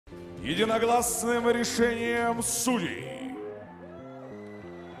единогласным решением судей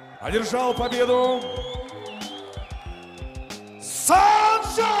одержал победу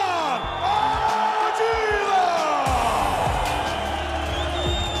Санжар Адилов!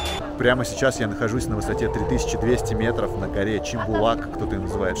 Прямо сейчас я нахожусь на высоте 3200 метров на горе Чимбулак, кто-то ее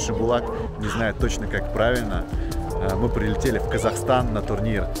называет Шибулак, не знаю точно как правильно. Мы прилетели в Казахстан на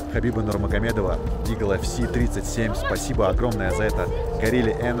турнир Хабиба Нурмагомедова Eagle FC 37. Спасибо огромное за это Горилла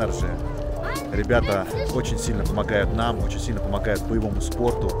Energy. Ребята очень сильно помогают нам, очень сильно помогают боевому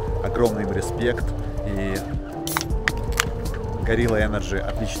спорту. Огромный им респект. И Горилла Energy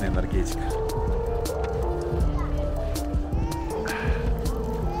отличная энергетика.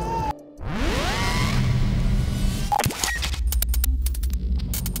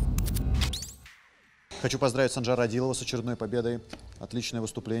 Хочу поздравить Санжара Адилова с очередной победой. Отличное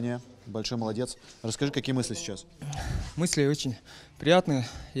выступление. Большой молодец. Расскажи, какие мысли сейчас? Мысли очень приятные.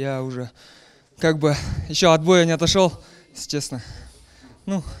 Я уже как бы еще от боя не отошел, если честно.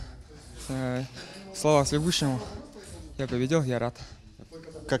 Ну, слава Всевышнему. Я победил, я рад.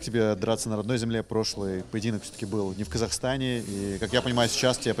 Как тебе драться на родной земле? Прошлый поединок все-таки был не в Казахстане. И, как я понимаю,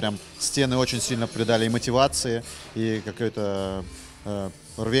 сейчас тебе прям стены очень сильно придали и мотивации, и какое-то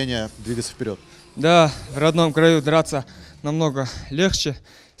рвение двигаться вперед. Да, в родном краю драться намного легче.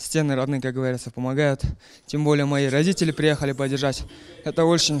 Стены родные, как говорится, помогают. Тем более мои родители приехали поддержать. Это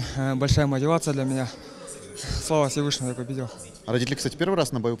очень большая мотивация для меня. Слава Всевышнему, я победил. А родители, кстати, первый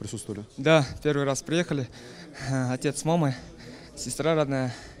раз на бою присутствовали? Да, первый раз приехали. Отец с мамой, сестра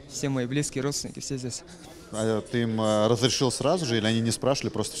родная, все мои близкие, родственники, все здесь. А ты им разрешил сразу же, или они не спрашивали,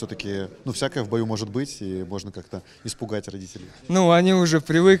 просто все-таки, ну, всякое в бою может быть, и можно как-то испугать родителей? Ну, они уже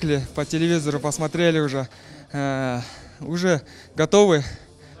привыкли, по телевизору посмотрели уже готовы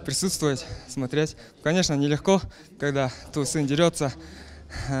присутствовать, смотреть. Конечно, нелегко, когда твой сын дерется,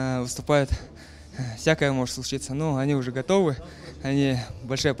 выступает, всякое может случиться, но они уже готовы, они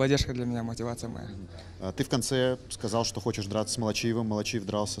большая поддержка для меня, мотивация моя. Ты в конце сказал, что хочешь драться с Малачиевым. Малачиев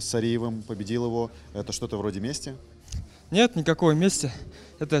дрался с Ариевым, победил его. Это что-то вроде мести? Нет, никакой мести.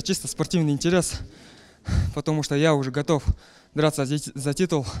 Это чисто спортивный интерес, потому что я уже готов драться за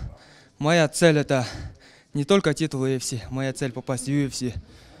титул. Моя цель — это не только титул UFC, моя цель — попасть в UFC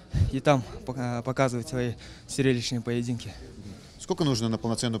и там показывать свои зрелищные поединки. Сколько нужно на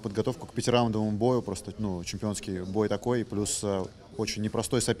полноценную подготовку к пятираундовому бою? Просто, ну, чемпионский бой такой, плюс очень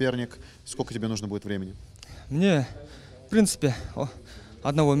непростой соперник. Сколько тебе нужно будет времени? Мне, в принципе,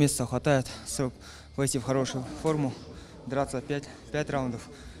 одного месяца хватает, чтобы войти в хорошую форму, драться 5 раундов.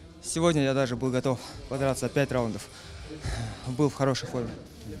 Сегодня я даже был готов подраться 5 раундов. Был в хорошей форме.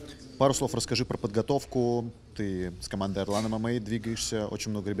 Пару слов расскажи про подготовку. Ты с командой ARLAN MMA двигаешься.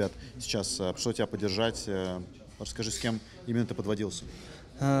 Очень много ребят сейчас пришло тебя поддержать. Расскажи, с кем именно ты подводился.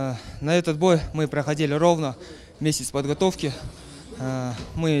 На этот бой мы проходили ровно месяц подготовки.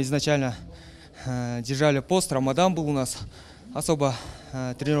 Мы изначально держали пост, Рамадан был у нас. Особо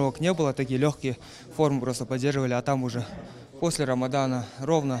тренировок не было, такие легкие формы просто поддерживали. А там уже после Рамадана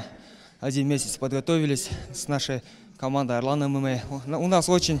ровно 1 месяц подготовились с нашей командой ARLAN MMA. У нас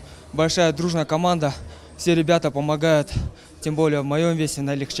очень большая дружная команда. Все ребята помогают, тем более в моем весе,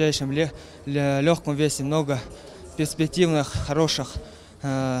 на легчайшем, легком весе много перспективных, хороших,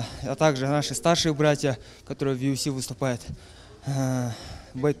 а также наши старшие братья, которые в UFC выступают.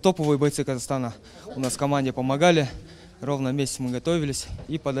 Топовые бойцы Казахстана у нас в команде помогали. Ровно месяц мы готовились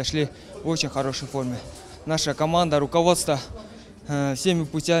и подошли в очень хорошей форме. Наша команда, руководство всеми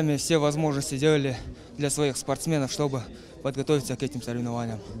путями, все возможности делали для своих спортсменов, чтобы подготовиться к этим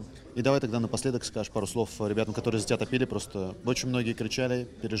соревнованиям. И давай тогда напоследок скажешь пару слов ребятам, которые за тебя топили. Просто очень многие кричали,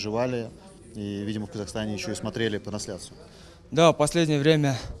 переживали. И, видимо, в Казахстане еще и смотрели трансляцию. Да, в последнее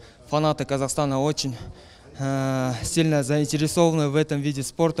время фанаты Казахстана очень сильно заинтересованы в этом виде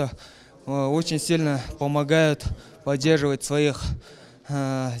спорта. Очень сильно помогают поддерживать своих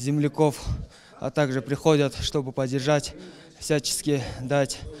земляков, а также приходят, чтобы поддержать, всячески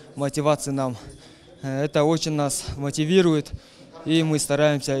дать мотивацию нам. Это очень нас мотивирует, и мы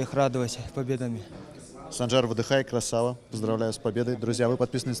стараемся их радовать победами. Санжар, выдыхай, красава. Поздравляю с победой. Друзья, вы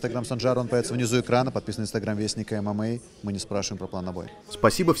подписаны на инстаграм Санжара, он появится внизу экрана. Подписаны на инстаграм Вестника ММА. Мы не спрашиваем про план на бой.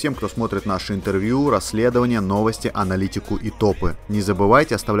 Спасибо всем, кто смотрит наши интервью, расследования, новости, аналитику и топы. Не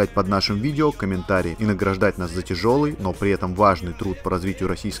забывайте оставлять под нашим видео комментарии и награждать нас за тяжелый, но при этом важный труд по развитию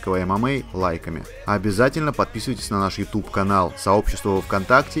российского ММА лайками. А обязательно подписывайтесь на наш YouTube канал, сообщество во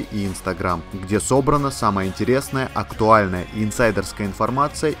ВКонтакте и Инстаграм, где собрана самая интересная, актуальная и инсайдерская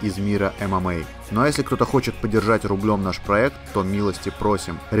информация из мира ММА. Ну а если кто-то хочет поддержать рублем наш проект, то милости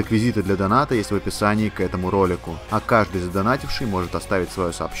просим. Реквизиты для доната есть в описании к этому ролику. А каждый задонативший может оставить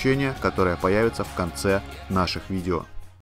свое сообщение, которое появится в конце наших видео.